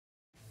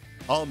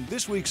On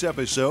this week's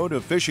episode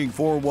of Fishing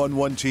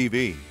 411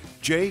 TV,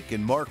 Jake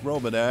and Mark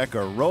Romanak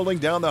are rolling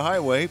down the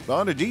highway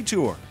on a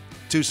detour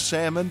to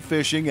salmon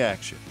fishing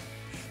action.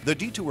 The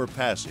Detour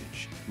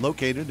Passage,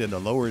 located in the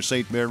lower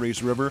St.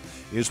 Mary's River,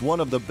 is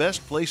one of the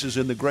best places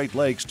in the Great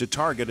Lakes to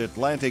target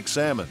Atlantic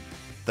salmon,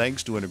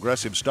 thanks to an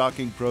aggressive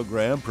stocking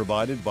program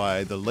provided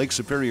by the Lake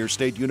Superior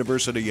State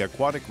University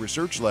Aquatic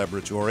Research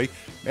Laboratory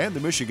and the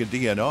Michigan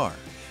DNR.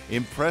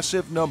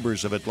 Impressive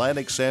numbers of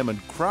Atlantic salmon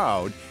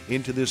crowd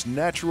into this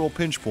natural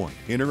pinch point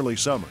in early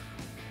summer.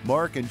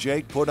 Mark and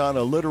Jake put on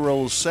a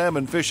literal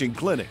salmon fishing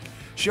clinic,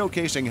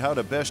 showcasing how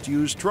to best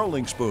use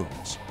trolling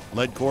spoons,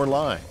 lead core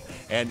line,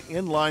 and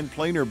inline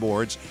planer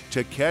boards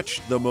to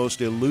catch the most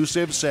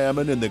elusive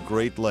salmon in the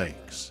Great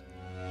Lakes.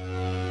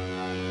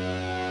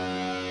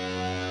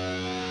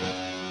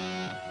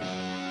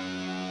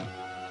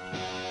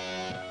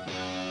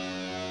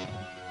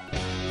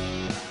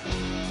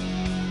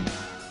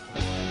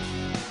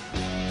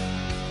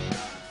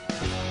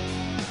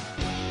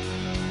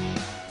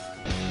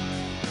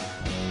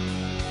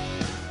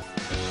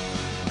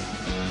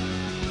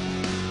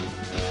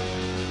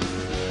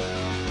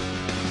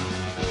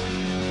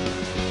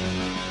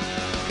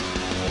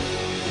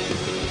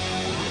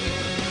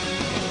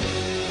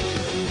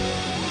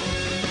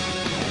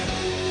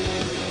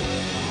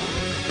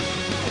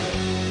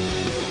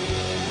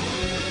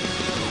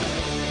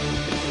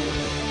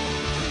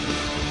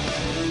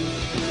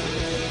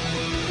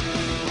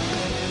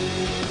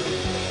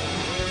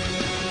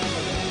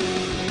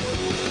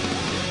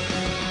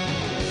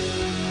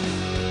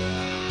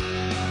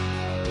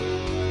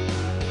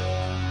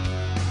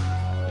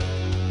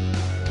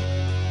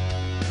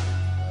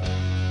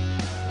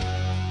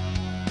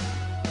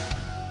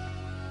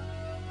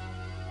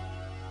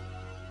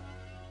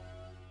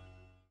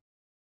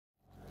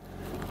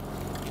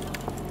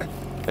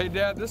 Hey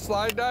Dad, this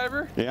slide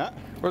diver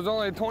was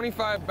only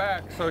 25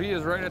 back, so he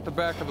is right at the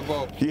back of the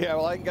boat. Yeah,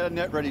 well I ain't got a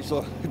net ready,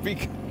 so be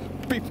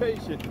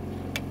patient.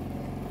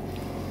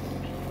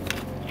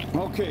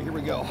 Okay, here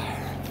we go.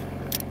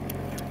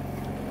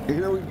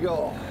 Here we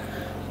go.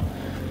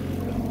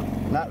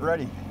 Not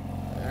ready.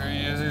 There he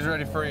is, he's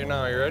ready for you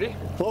now. You ready?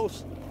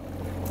 Close.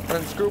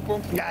 And scoop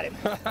him. Got him.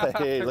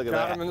 Hey, look at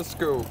that. Got him in the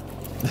scoop.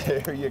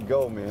 There you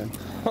go, man.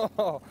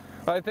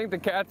 I think the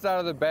cat's out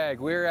of the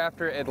bag. We're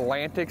after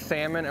Atlantic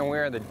salmon and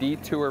we're in the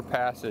Detour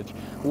Passage.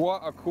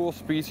 What a cool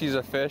species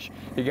of fish.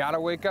 You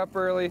gotta wake up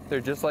early. They're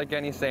just like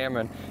any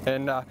salmon.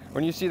 And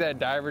when you see that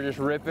diver just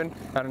ripping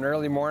on an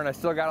early morning, I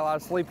still got a lot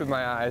of sleep in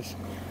my eyes.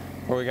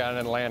 Well, we got an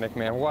Atlantic,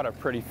 man. What a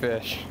pretty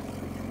fish.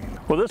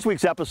 Well, this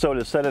week's episode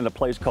is set in a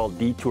place called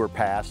Detour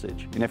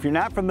Passage. And if you're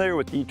not familiar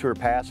with Detour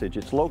Passage,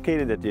 it's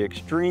located at the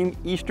extreme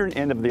eastern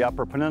end of the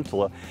Upper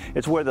Peninsula.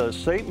 It's where the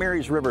St.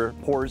 Mary's River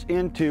pours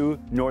into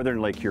northern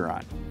Lake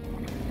Huron.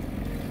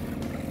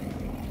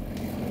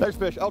 There's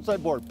fish,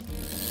 outside board.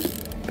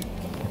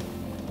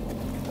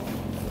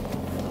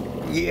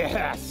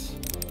 Yes!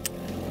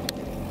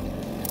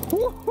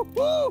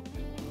 Woo-hoo-hoo!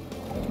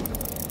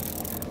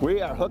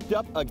 We are hooked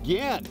up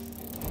again.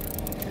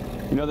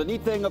 You know, the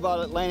neat thing about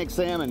Atlantic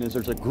salmon is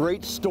there's a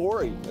great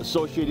story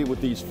associated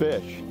with these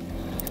fish.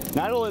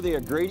 Not only are they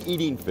a great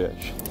eating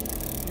fish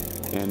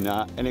and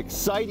an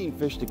exciting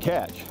fish to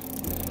catch,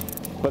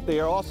 but they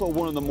are also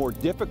one of the more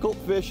difficult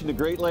fish in the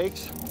Great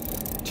Lakes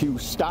to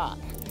stock.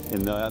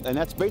 And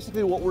that's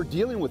basically what we're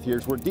dealing with here.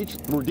 Is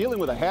we're dealing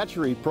with a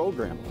hatchery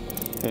program.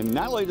 And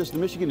not only does the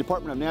Michigan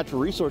Department of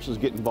Natural Resources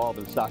get involved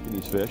in stocking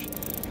these fish,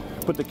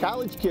 but the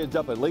college kids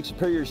up at Lake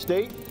Superior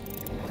State,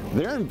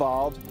 they're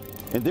involved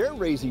and they're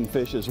raising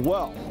fish as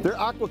well. Their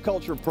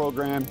aquaculture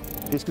program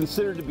is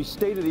considered to be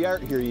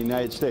state-of-the-art here in the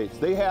United States.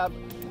 They have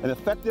an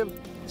effective,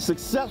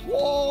 successful,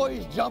 whoa,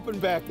 he's jumping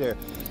back there.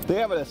 They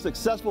have a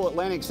successful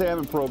Atlantic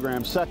salmon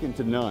program second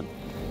to none.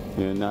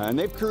 And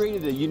they've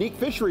created a unique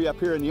fishery up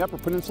here in the Upper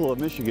Peninsula of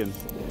Michigan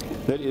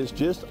that is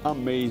just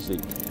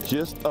amazing,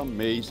 just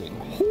amazing.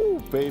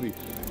 Whoo, baby.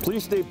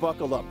 Please stay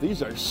buckled up.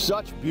 These are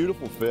such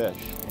beautiful fish.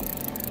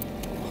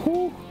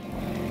 Whoo.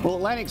 Well,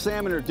 Atlantic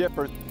salmon are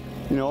different.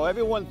 You know,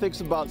 everyone thinks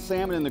about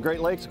salmon in the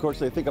Great Lakes, of course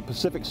they think of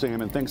Pacific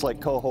salmon, things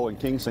like coho and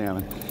king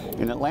salmon.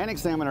 And Atlantic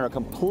salmon are a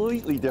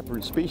completely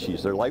different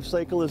species. Their life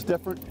cycle is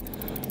different,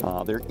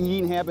 their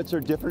eating habits are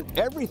different,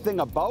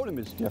 everything about them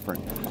is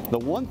different. The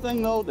one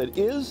thing though that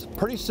is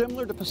pretty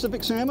similar to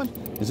Pacific salmon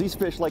is these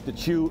fish like to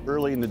chew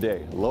early in the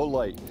day, low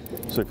light.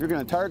 So if you're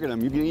going to target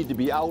them, you need to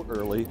be out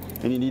early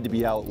and you need to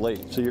be out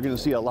late. So you're going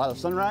to see a lot of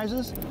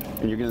sunrises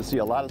and you're going to see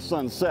a lot of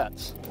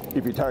sunsets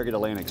if you target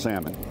Atlantic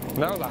salmon.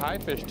 And that was a high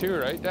fish too,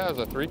 right? That was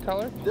a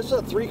 3-color? This is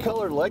a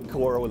 3-color lead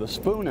core with a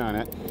spoon on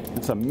it.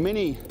 It's a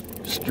mini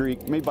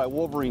streak made by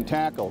Wolverine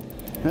Tackle.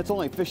 And it's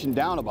only fishing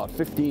down about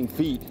 15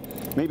 feet,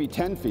 maybe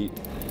 10 feet.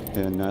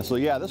 And so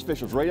yeah, this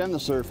fish was right on the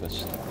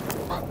surface.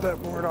 Pop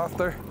that board off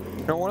there.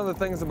 You know, one of the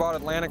things about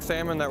Atlantic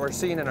salmon that we're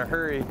seeing in a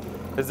hurry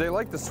is they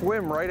like to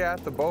swim right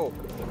at the boat.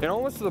 And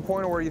almost to the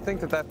point where you think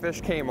that that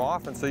fish came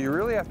off, and so you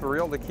really have to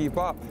reel to keep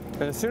up.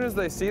 And as soon as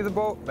they see the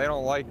boat, they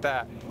don't like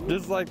that.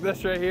 Just like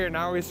this right here,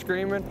 now he's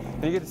screaming,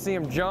 and you get to see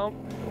him jump,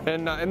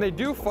 And they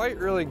do fight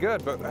really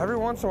good, but every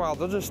once in a while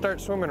they'll just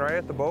start swimming right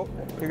at the boat.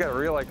 You gotta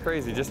reel like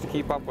crazy just to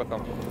keep up with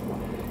them.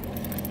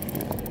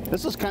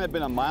 This has kind of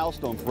been a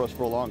milestone for us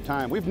for a long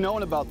time. We've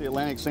known about the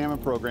Atlantic Salmon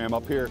program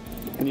up here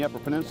in the Upper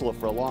Peninsula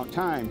for a long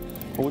time,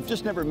 but we've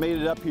just never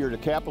made it up here to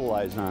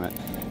capitalize on it.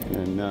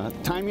 And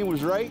timing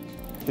was right,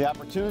 the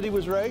opportunity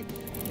was right,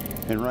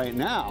 and right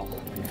now,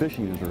 the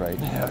fishing is right.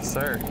 Yes,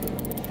 sir.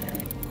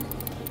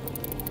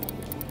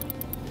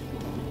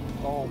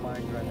 Oh my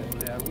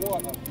goodness, Dad,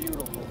 what a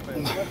beautiful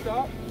fish. Lift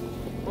up.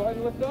 Go ahead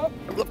and lift up.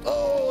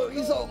 Oh,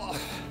 he's all...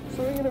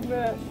 Swinging a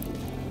fish.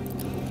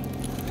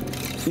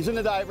 He's in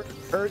the diver.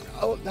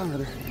 Oh, down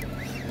there.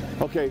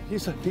 Okay,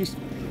 he's still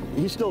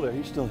there.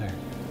 He's still there.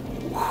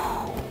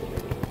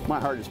 Whew. My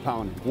heart is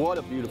pounding. What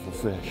a beautiful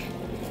fish.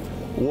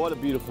 What a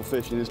beautiful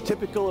fish. And it's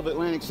typical of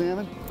Atlantic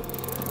salmon.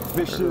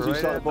 Fish, as soon as he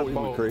saw the boat, he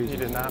went crazy. He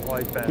did not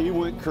like that. He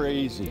went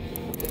crazy.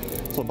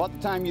 So about the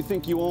time you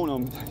think you own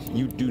them,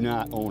 you do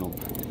not own them.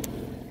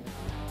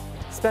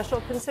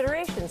 Special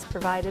considerations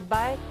provided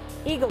by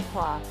Eagle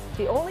Claw,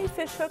 the only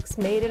fish hooks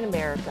made in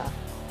America.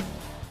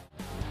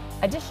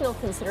 Additional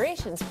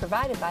considerations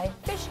provided by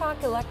Fish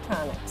Hawk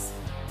Electronics.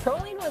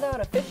 Trolling without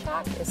a fish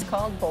hawk is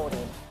called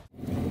boating.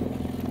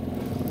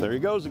 There he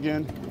goes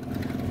again.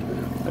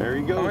 There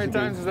he goes again. How many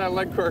times has that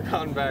leg core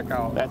gone back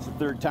out? That's the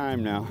third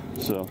time now.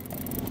 So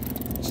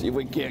let's see if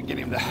we can't get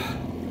him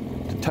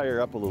to tire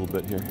up a little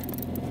bit here.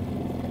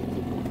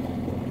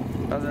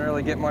 Doesn't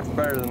really get much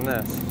better than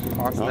this.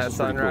 Watching that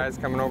sunrise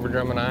coming over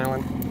Drummond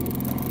Island.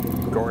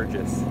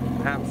 Gorgeous.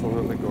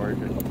 Absolutely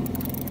gorgeous.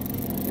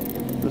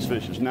 This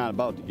fish is not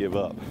about to give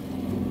up.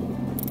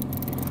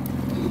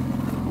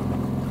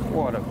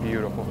 What a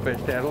beautiful fish,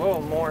 Dad. A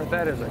little more.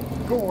 That is a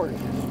gorgeous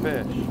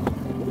fish.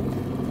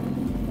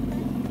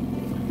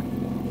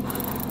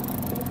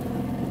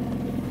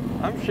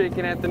 I'm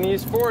shaking at the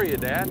knees for you,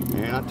 Dad.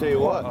 Man, I'll tell you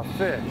what. What a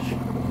fish.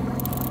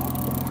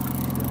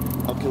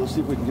 Okay, let's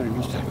see if we can get him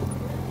this time.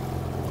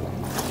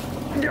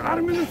 Got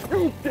him in the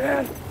scoop,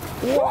 Dad.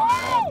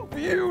 Wow!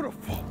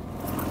 Beautiful.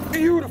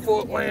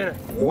 Beautiful Atlantic.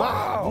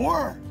 Wow.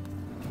 More.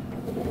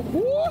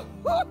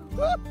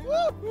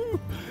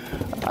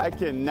 I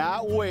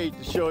cannot wait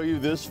to show you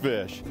this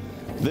fish.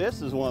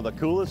 This is one of the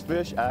coolest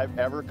fish I've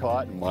ever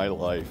caught in my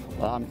life.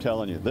 I'm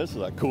telling you, this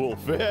is a cool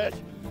fish.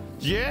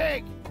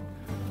 Jake,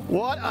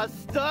 what a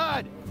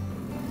stud.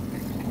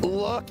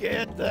 Look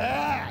at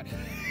that.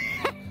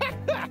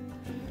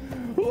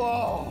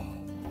 Whoa,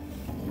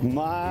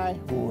 my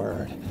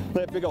word.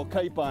 That big old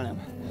cape on him.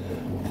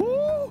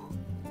 Woo.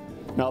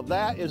 Now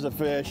that is a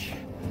fish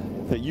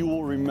that you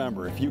will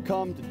remember. If you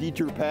come to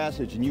Detour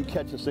Passage and you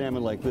catch a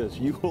salmon like this,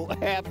 you will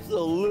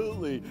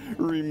absolutely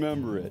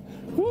remember it.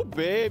 Woo,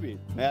 baby,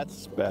 that's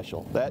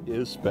special. That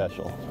is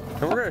special.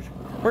 And we're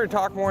gonna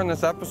talk more in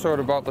this episode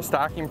about the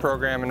stocking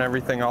program and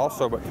everything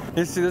also, but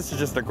you see this is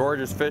just a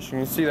gorgeous fish, and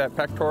you see that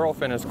pectoral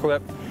fin is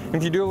clipped. And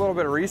if you do a little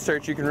bit of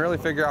research, you can really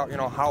figure out,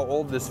 how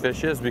old this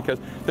fish is, because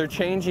they're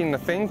changing the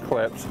fin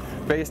clips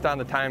based on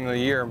the time of the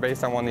year and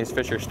based on when these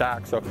fish are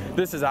stocked. So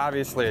this is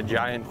obviously a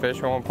giant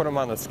fish. We won't put them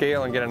on the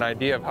scale and get an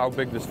idea of how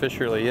big this fish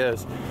really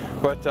is.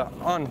 But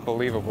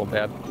unbelievable,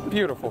 Dad.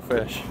 Beautiful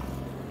fish.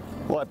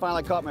 Well, I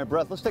finally caught my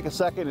breath. Let's take a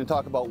second and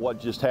talk about what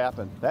just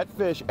happened. That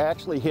fish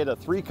actually hit a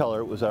 3-color.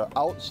 It was our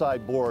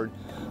outside board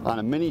on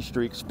a mini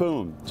streak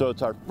spoon. So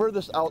it's our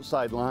furthest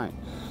outside line.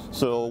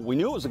 So we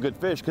knew it was a good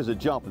fish because it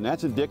jumped, and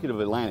that's indicative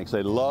of Atlantics.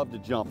 They love to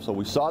jump. So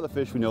we saw the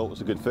fish, we know it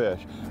was a good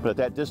fish. But at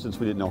that distance,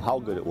 we didn't know how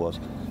good it was.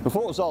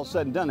 Before it was all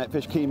said and done, that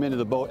fish came into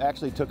the boat,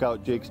 actually took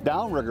out Jake's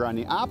downrigger on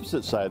the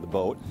opposite side of the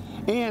boat,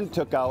 and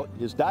took out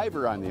his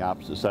diver on the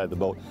opposite side of the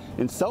boat.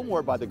 And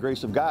somewhere by the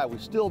grace of God, we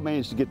still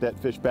managed to get that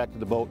fish back to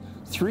the boat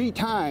 3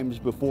 times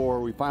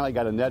before we finally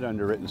got a net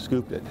under it and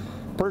scooped it.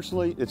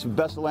 Personally, it's the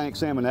best Atlantic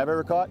salmon I've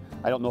ever caught.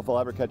 I don't know if I'll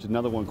ever catch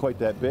another one quite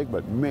that big,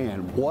 but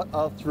man, what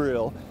a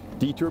thrill.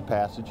 Detour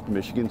Passage,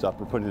 Michigan's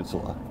Upper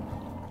Peninsula.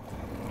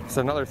 It's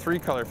another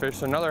 3-color fish,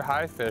 so another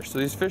high fish. So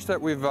these fish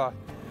that we've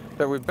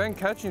been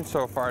catching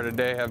so far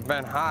today have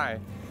been high.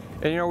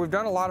 And we've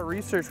done a lot of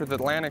research with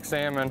Atlantic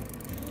salmon.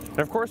 And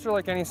of course they're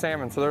like any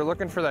salmon, so they're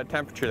looking for that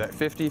temperature, that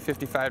 50,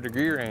 55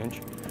 degree range.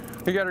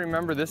 You gotta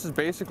remember, this is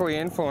basically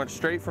influenced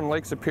straight from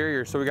Lake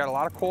Superior, so we got a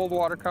lot of cold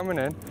water coming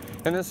in,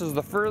 and this is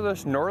the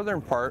furthest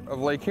northern part of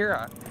Lake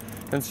Huron.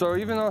 And so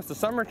even though it's the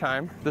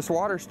summertime, this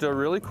water's still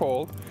really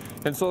cold,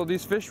 and so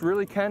these fish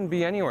really can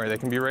be anywhere. They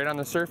can be right on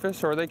the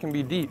surface, or they can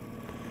be deep.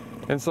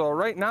 And so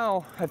right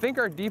now, I think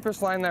our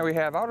deepest line that we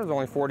have out is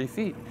only 40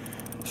 feet.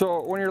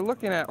 So when you're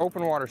looking at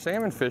open water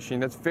salmon fishing,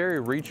 that's very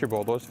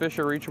reachable. Those fish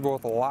are reachable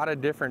with a lot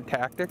of different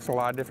tactics, a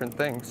lot of different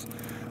things.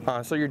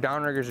 So your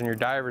downriggers and your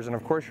divers, and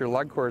of course your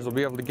leg cores, will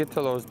be able to get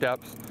to those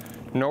depths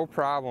no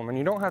problem. And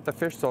you don't have to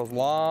fish those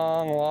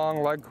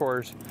long leg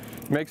cores.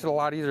 It makes it a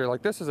lot easier.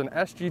 Like this is an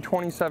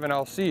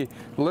SG27LC,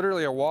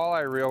 literally a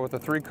walleye reel with a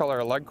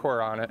 3-color leg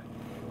core on it.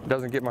 It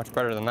doesn't get much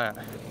better than that.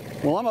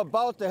 Well, I'm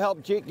about to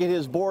help Jake get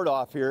his board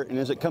off here, and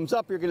as it comes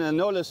up, you're going to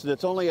notice that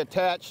it's only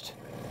attached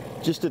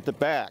just at the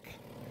back.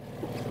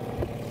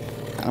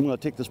 I'm going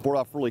to take this board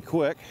off really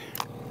quick.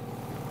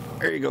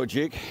 There you go,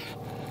 Jake.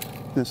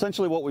 And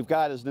essentially what we've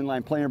got is an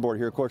inline planer board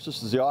here. Of course,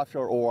 this is the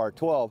offshore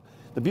OR12.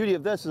 The beauty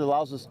of this is it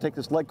allows us to take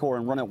this leg core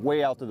and run it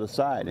way out to the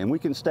side. And we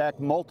can stack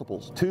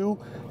multiples, 2,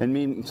 and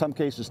in some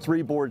cases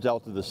 3 boards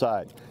out to the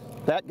side.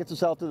 That gets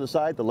us out to the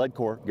side, the lead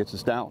core gets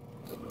us down.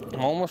 I'm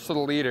almost to the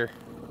leader.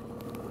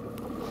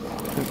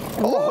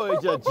 Oh,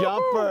 it's a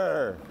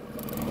jumper!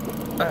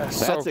 That's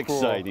so cool.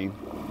 Exciting.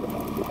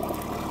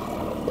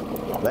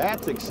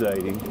 That's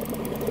exciting.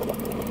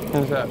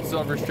 There's that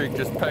silver streak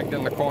just pegged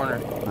in the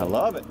corner. I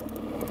love it.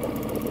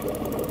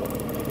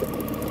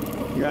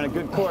 You're on a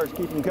good course.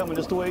 Keep them coming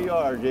just the way you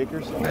are,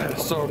 Jakers.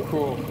 That's so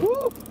cool.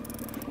 Woo!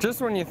 Just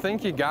when you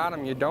think you got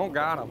them, you don't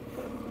got them.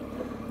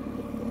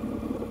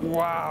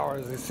 Wow,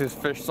 is this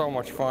fish so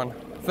much fun.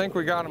 I think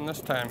we got him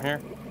this time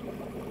here.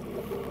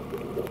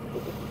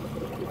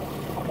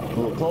 A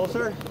little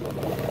closer.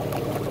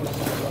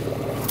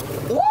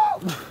 Whoa!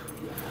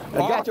 I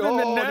got you.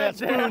 Oh, that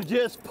spoon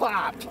just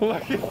popped.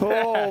 Look at that.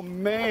 Oh,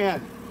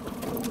 man.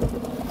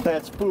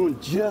 That spoon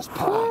just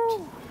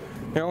popped.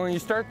 You know, when you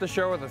start the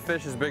show with a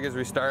fish as big as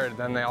we started,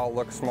 then they all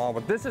look small.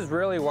 But this is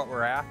really what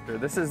we're after.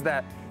 This is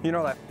that, you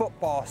know, that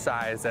football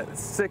size, that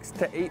 6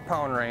 to 8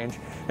 pound range.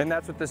 And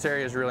that's what this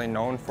area is really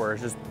known for.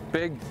 It's just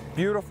big,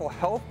 beautiful,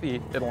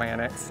 healthy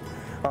Atlantics.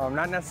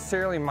 Not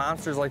necessarily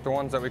monsters like the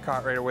ones that we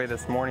caught right away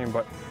this morning,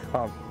 but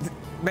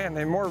man,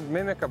 they more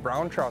mimic a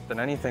brown trout than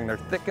anything. They're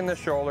thick in the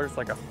shoulders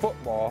like a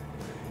football,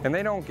 and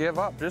they don't give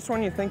up. Just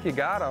when you think you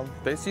got them,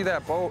 they see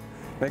that boat,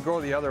 they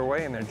go the other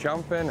way and they're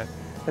jumping, and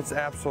it's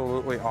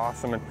absolutely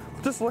awesome. And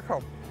just look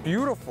how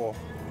beautiful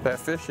that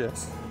fish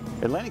is.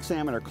 Atlantic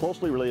salmon are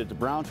closely related to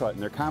brown trout,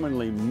 and they're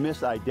commonly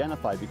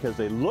misidentified because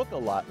they look a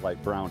lot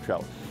like brown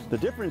trout. The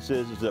difference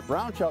is that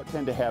brown trout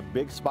tend to have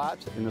big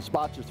spots, and the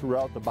spots are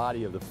throughout the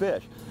body of the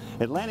fish.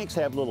 Atlantics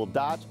have little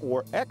dots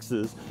or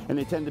X's, and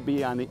they tend to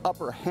be on the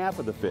upper half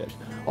of the fish.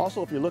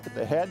 Also, if you look at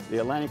the head, the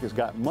Atlantic has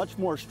got much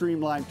more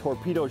streamlined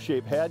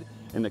torpedo-shaped head,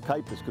 and the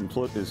kite is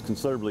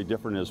considerably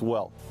different as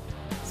well.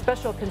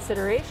 Special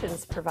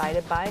considerations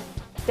provided by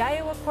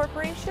Daiwa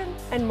Corporation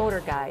and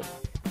Motor Guide.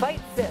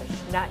 Fight fish,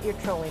 not your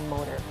trolling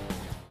motor.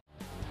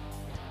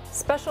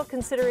 Special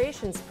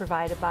considerations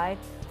provided by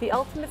the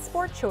Ultimate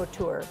Sport Show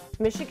Tour,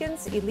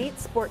 Michigan's elite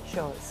sport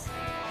shows.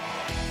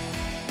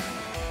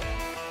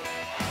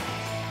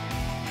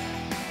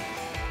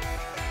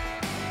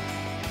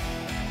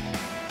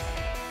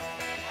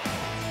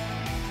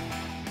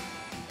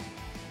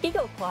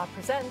 Eagle Claw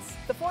presents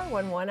the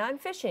 411 on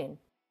fishing.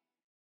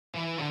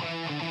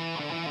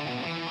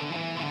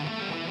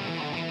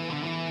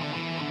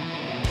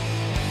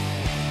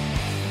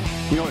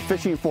 You know, at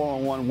Fishing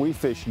 411, we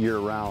fish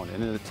year-round,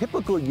 and in a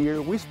typical year,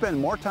 we spend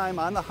more time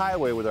on the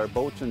highway with our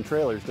boats and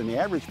trailers than the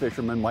average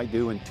fisherman might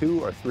do in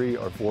 2 or 3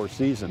 or 4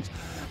 seasons.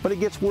 But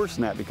it gets worse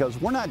than that because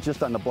we're not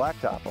just on the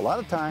blacktop. A lot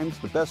of times,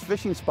 the best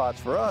fishing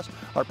spots for us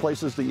are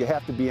places that you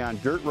have to be on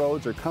dirt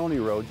roads or county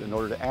roads in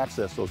order to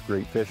access those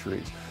great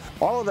fisheries.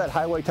 All of that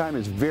highway time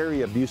is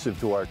very abusive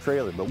to our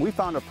trailer, but we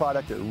found a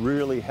product that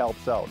really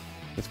helps out.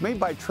 It's made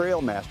by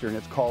Trailmaster, and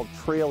it's called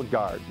Trail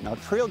Guard. Now,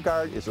 Trail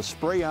Guard is a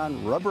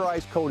spray-on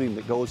rubberized coating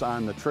that goes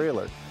on the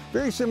trailer,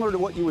 very similar to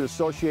what you would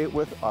associate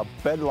with a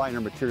bed liner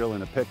material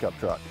in a pickup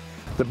truck.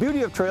 The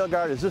beauty of Trail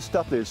Guard is this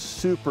stuff is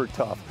super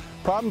tough.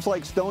 Problems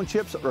like stone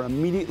chips are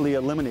immediately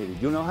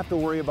eliminated. You don't have to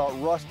worry about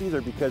rust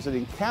either because it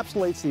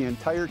encapsulates the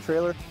entire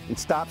trailer and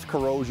stops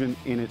corrosion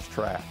in its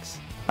tracks.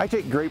 I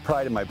take great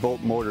pride in my boat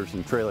motors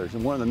and trailers,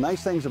 and one of the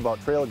nice things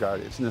about Trail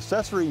Guard, it's an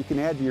accessory you can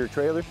add to your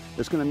trailer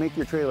that's going to make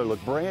your trailer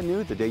look brand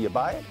new the day you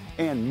buy it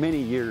and many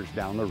years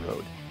down the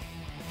road.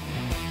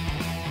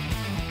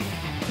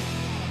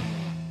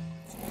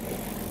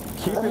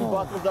 Keep him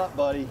buckled up,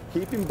 buddy.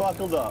 Keep him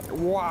buckled up.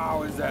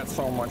 Wow, is that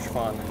so much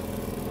fun.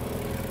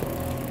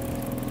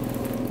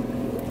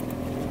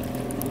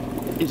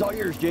 He's all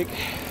yours, Jake.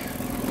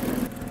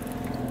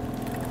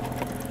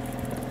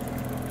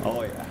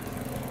 Oh yeah.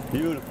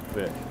 Beautiful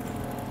fish.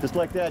 Just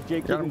like that,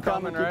 Jake. Keep him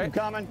coming, right? Keep him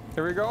coming.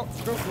 Here we go.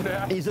 Scoop him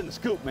down. He's in the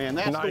scoop, man.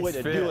 That's nice the way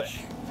to fish. do it.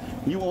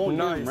 You own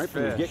him right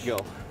from the fish.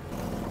 get-go.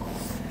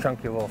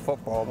 Chunky little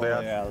football bit.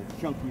 Oh yeah,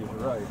 chunky is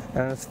right.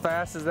 And as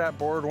fast as that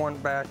board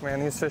went back, man,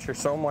 these fish are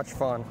so much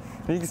fun.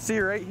 And you can see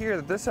right here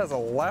that this has a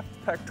left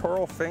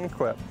pectoral fin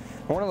clip.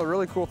 And one of the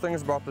really cool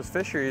things about this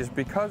fishery is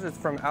because it's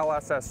from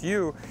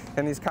LSSU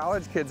and these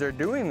college kids are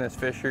doing this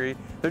fishery,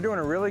 they're doing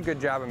a really good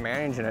job of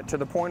managing it to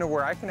the point of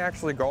where I can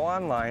actually go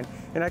online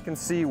and I can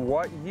see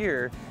what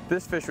year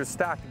this fish was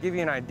stocked to give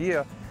you an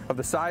idea of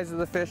the size of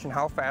the fish and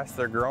how fast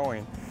they're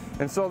growing.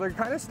 And so they're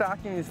kind of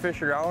stocking these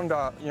fish around,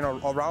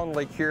 around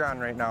Lake Huron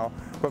right now.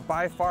 But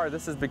by far,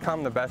 this has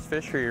become the best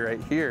fishery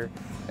right here.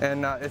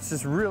 And it's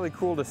just really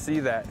cool to see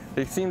that.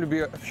 They seem to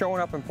be showing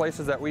up in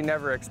places that we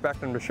never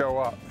expect them to show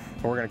up.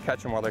 And we're going to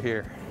catch them while they're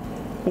here.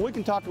 Well, we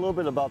can talk a little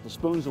bit about the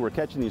spoons that we're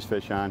catching these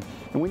fish on.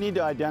 And we need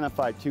to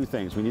identify 2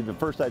 things. We need to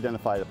first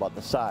identify about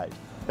the size.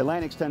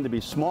 Atlantics tend to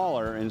be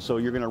smaller, and so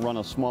you're going to run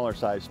a smaller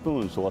size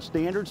spoon. So a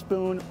standard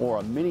spoon or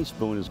a mini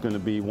spoon is going to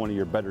be one of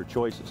your better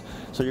choices.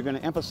 So you're going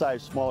to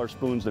emphasize smaller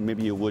spoons than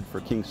maybe you would for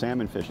king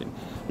salmon fishing.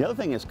 The other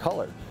thing is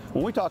color.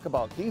 When we talk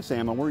about king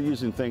salmon, we're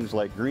using things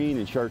like green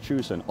and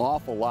chartreuse an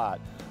awful lot.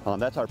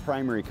 That's our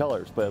primary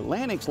colors, but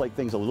Atlantics like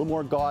things a little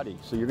more gaudy,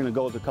 so you're going to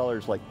go with the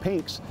colors like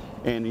pinks,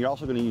 and you're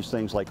also going to use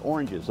things like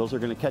oranges. Those are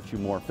going to catch you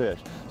more fish.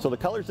 So the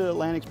colors that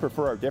Atlantics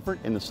prefer are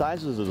different, and the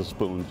sizes of the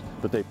spoons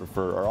that they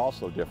prefer are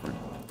also different.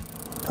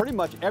 Pretty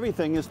much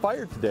everything is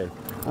fired today.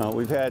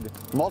 We've had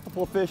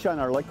multiple fish on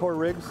our Lake Huron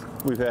rigs.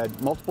 We've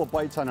had multiple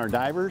bites on our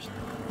divers.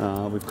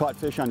 We've caught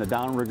fish on the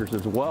downriggers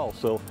as well.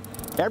 So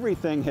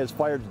everything has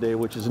fired today,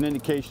 which is an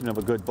indication of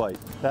a good bite.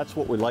 That's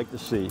what we'd like to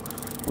see.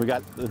 We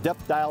got the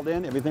depth dialed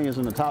in. Everything is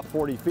in the top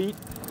 40 feet.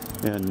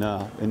 And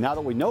now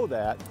that we know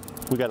that,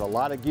 we got a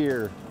lot of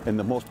gear in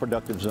the most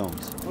productive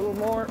zones. A little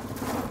more.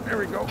 There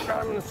we go.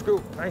 Got him in the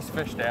scoop. Nice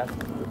fish, Dad.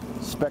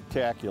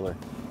 Spectacular.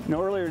 You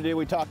know, earlier today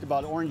we talked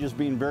about oranges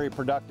being very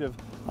productive,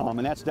 and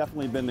that's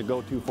definitely been the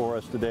go-to for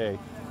us today.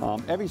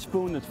 Every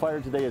spoon that's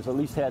fired today has at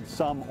least had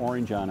some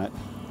orange on it.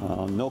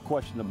 No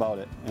question about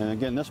it. And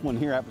again, this one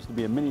here happens to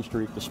be a mini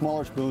streak. The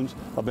smaller spoons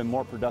have been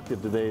more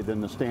productive today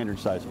than the standard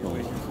size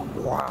spoons.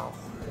 Wow.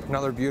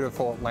 Another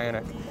beautiful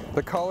Atlantic.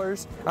 The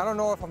colors, I don't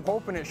know if I'm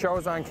hoping it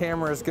shows on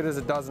camera as good as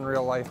it does in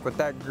real life, but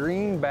that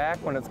green back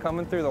when it's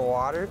coming through the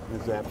water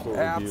is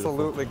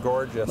absolutely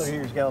gorgeous. Look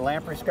here, he's got a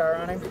lamprey scar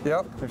on him.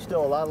 Yep. There's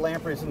still a lot of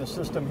lampreys in the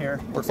system here.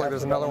 Looks like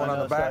there's another one on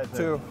the back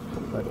too.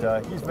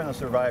 But he's been a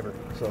survivor,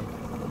 so.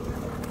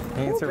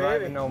 He ain't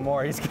surviving no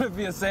more. He's gonna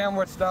be a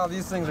sandwich style.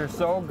 These things are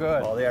so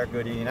good. Oh, they are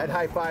good eating. I'd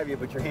high five you,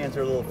 but your hands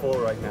are a little full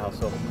right now,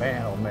 so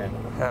man, oh man.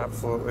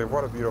 Absolutely,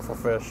 what a beautiful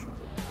fish.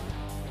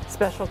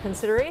 Special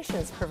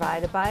considerations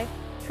provided by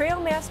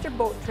Trailmaster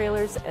Boat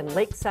Trailers and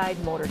Lakeside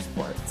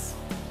Motorsports.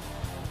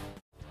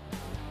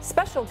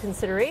 Special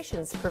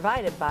considerations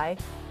provided by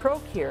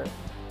Procure,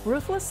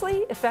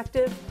 ruthlessly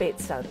effective bait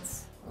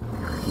stunts.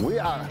 We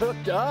are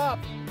hooked up.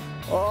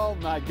 Oh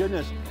my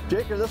goodness.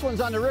 Jaker, this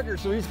one's on the rigger,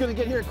 so he's gonna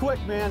get here quick,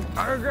 man.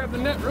 I'm gonna grab the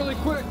net really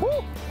quick. Woo!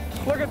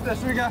 Look at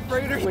this, we got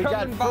freighters coming by. We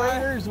got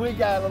freighters, we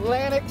got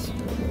Atlantics,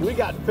 we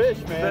got fish,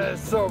 man. That is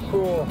so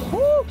cool.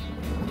 Woo!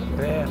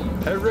 Man,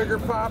 that rigger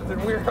popped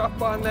and we were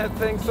up on that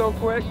thing so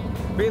quick.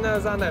 Being that I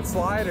was on that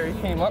slider, he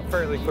came up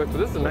fairly quick, but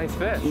this is a nice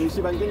fish. Let me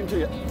see if I can get him to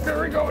you.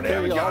 There we go,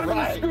 there we got him in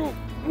the scoop.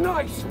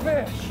 Nice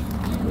fish.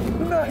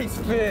 Nice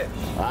fish.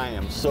 I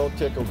am so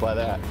tickled by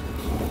that.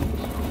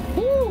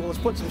 Woo! Let's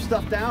put some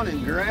stuff down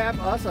and grab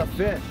us a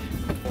fish.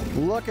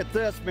 Look at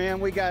this, man.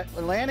 We got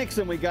Atlantics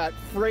and we got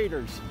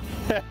freighters.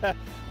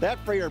 That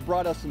freighter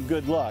brought us some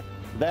good luck.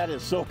 That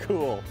is so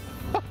cool.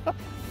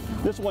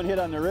 This one hit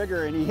on the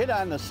rigger and he hit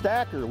on the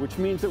stacker, which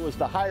means it was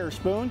the higher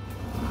spoon.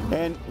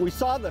 And we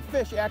saw the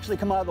fish actually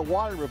come out of the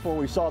water before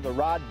we saw the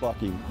rod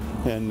bucking.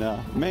 And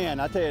man,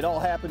 I tell you, it all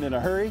happened in a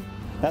hurry.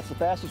 That's the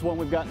fastest one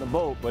we've got in the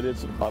boat, but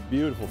it's a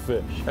beautiful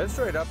fish. It's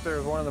right up there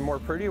with one of the more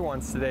pretty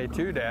ones today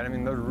too, Dad. I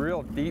mean, those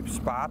real deep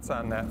spots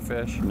on that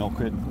fish. No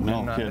kidding,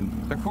 no kidding.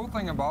 The cool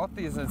thing about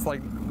these, it's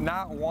like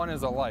not one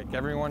is alike.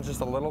 Everyone's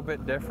just a little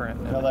bit different.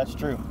 No, that's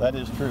true, that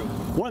is true.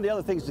 One of the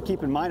other things to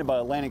keep in mind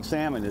about Atlantic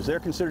salmon is they're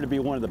considered to be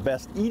one of the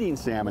best eating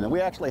salmon. And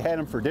we actually had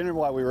them for dinner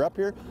while we were up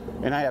here,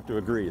 and I have to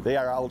agree, they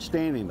are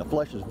outstanding. The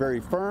flesh is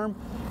very firm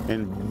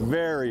and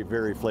very,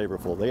 very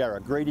flavorful. They are a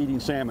great eating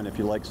salmon if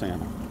you like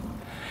salmon.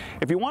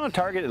 If you want to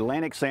target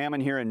Atlantic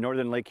salmon here in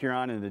northern Lake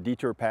Huron in the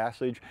Detour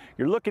Passage,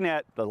 you're looking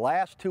at the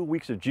last 2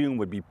 weeks of June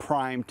would be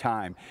prime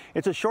time.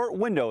 It's a short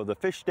window. The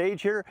fish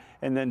stage here,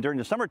 and then during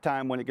the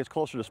summertime when it gets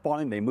closer to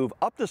spawning, they move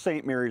up the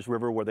St. Mary's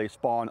River where they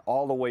spawn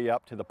all the way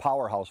up to the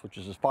powerhouse, which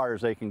is as far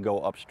as they can go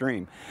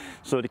upstream.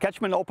 So to catch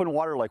them in open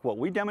water like what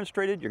we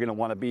demonstrated, you're going to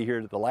want to be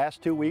here the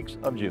last 2 weeks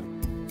of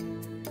June.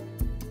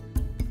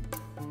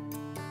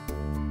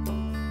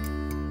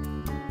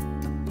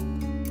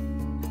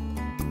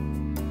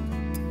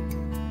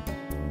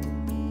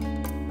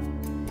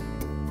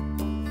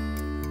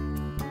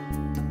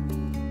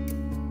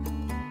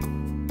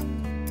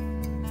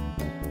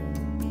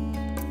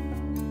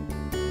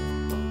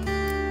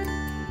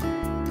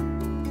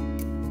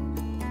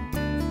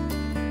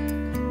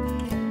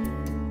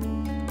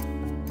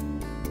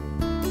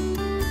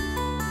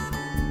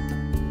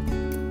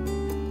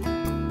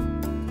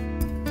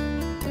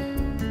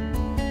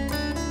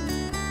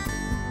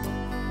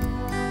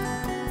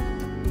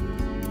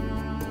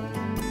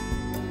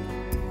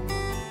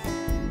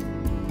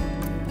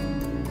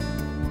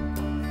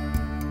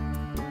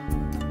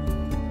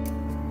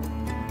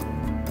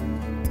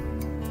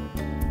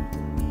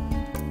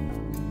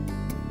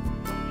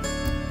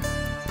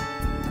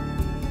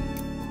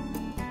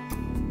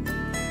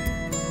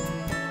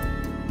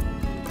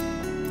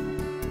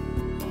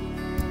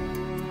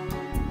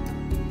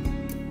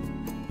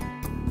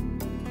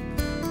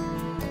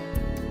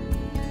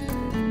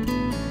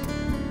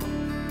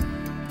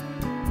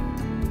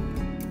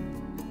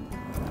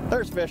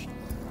 There's fish.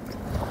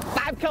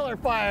 5 color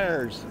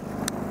fires.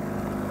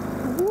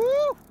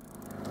 Woo!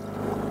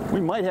 We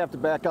might have to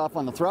back off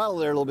on the throttle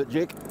there a little bit,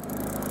 Jake.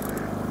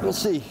 We'll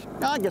see.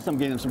 I guess I'm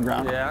getting some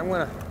ground. Yeah,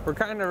 we're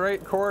kind of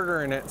right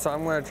quartering it, so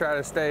I'm gonna try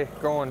to stay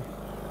going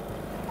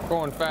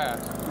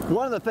fast.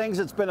 One of the things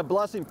that's been a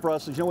blessing for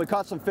us is, we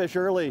caught some fish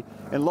early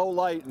in low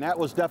light, and that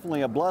was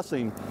definitely a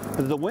blessing.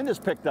 But the wind has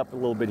picked up a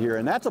little bit here,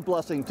 and that's a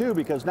blessing too,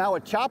 because now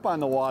with chop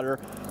on the water,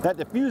 that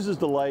diffuses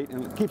the light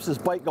and keeps this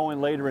bite going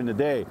later in the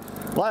day.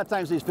 A lot of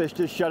times these fish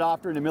just shut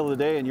off during the middle of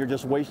the day and you're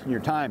just wasting your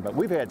time, but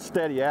we've had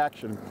steady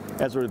action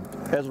as a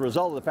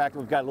result of the fact that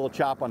we've got a little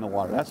chop on the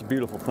water. That's a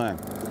beautiful thing.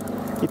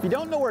 If you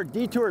don't know where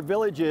Detour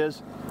Village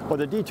is, or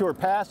the Detour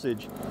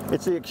Passage,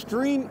 it's the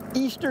extreme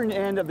eastern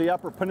end of the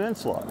Upper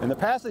Peninsula. And the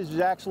passage is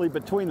actually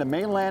between the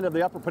mainland of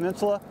the Upper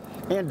Peninsula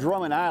and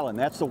Drummond Island.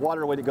 That's the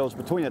waterway that goes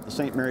between it, the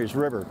St. Mary's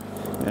River.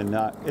 And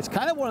it's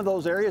kind of one of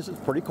those areas that's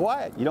pretty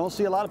quiet. You don't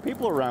see a lot of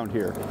people around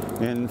here.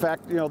 And in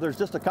fact, there's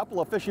just a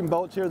couple of fishing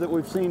boats here that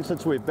we've seen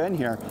since we've been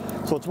here.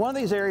 So it's one of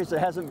these areas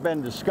that hasn't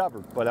been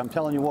discovered, but I'm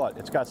telling you what,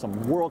 it's got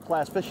some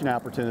world-class fishing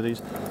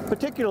opportunities,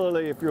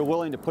 particularly if you're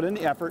willing to put in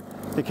the effort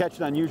to catch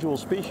an unusual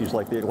species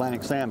like the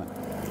Atlantic salmon.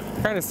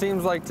 Kind of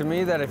seems like to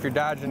me that if you're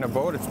dodging a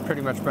boat, it's pretty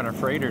much been a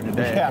freighter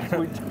today. Yeah,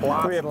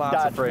 we have lots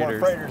dodged of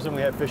freighters. more freighters than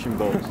we have fishing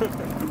boats.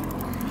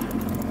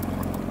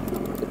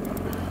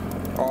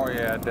 Oh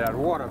yeah, Dad,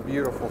 what a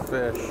beautiful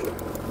fish.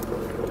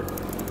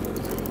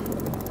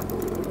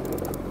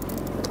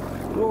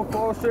 A little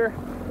closer.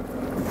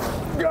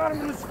 Got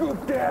him in the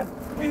scoop, Dad.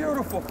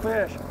 Beautiful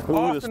fish.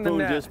 Ooh, the spoon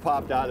just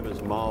popped out of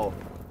his mouth.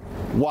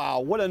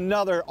 Wow, what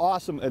another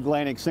awesome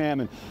Atlantic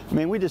salmon. I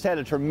mean, we just had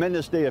a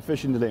tremendous day of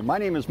fishing today. My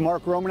name is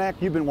Mark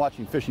Romanak. You've been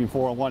watching Fishing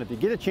 401. If you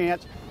get a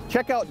chance,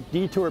 check out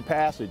Detour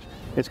Passage.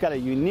 It's got a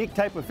unique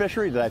type of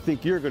fishery that I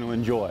think you're going to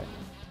enjoy.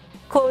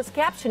 Closed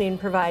captioning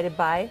provided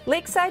by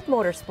Lakeside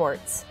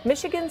Motorsports,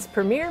 Michigan's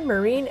premier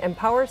marine and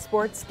power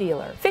sports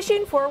dealer.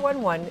 Fishing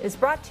 411 is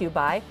brought to you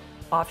by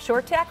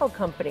Offshore Tackle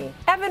Company,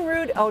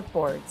 Evinrude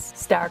Outboards,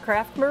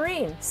 Starcraft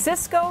Marine,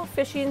 Cisco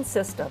Fishing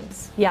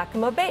Systems,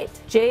 Yakima Bait,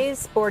 Jay's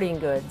Sporting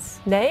Goods,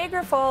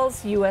 Niagara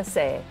Falls,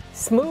 USA,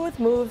 Smooth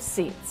Move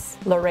Seats,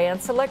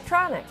 Lowrance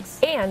Electronics,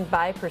 and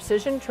by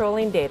Precision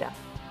Trolling Data.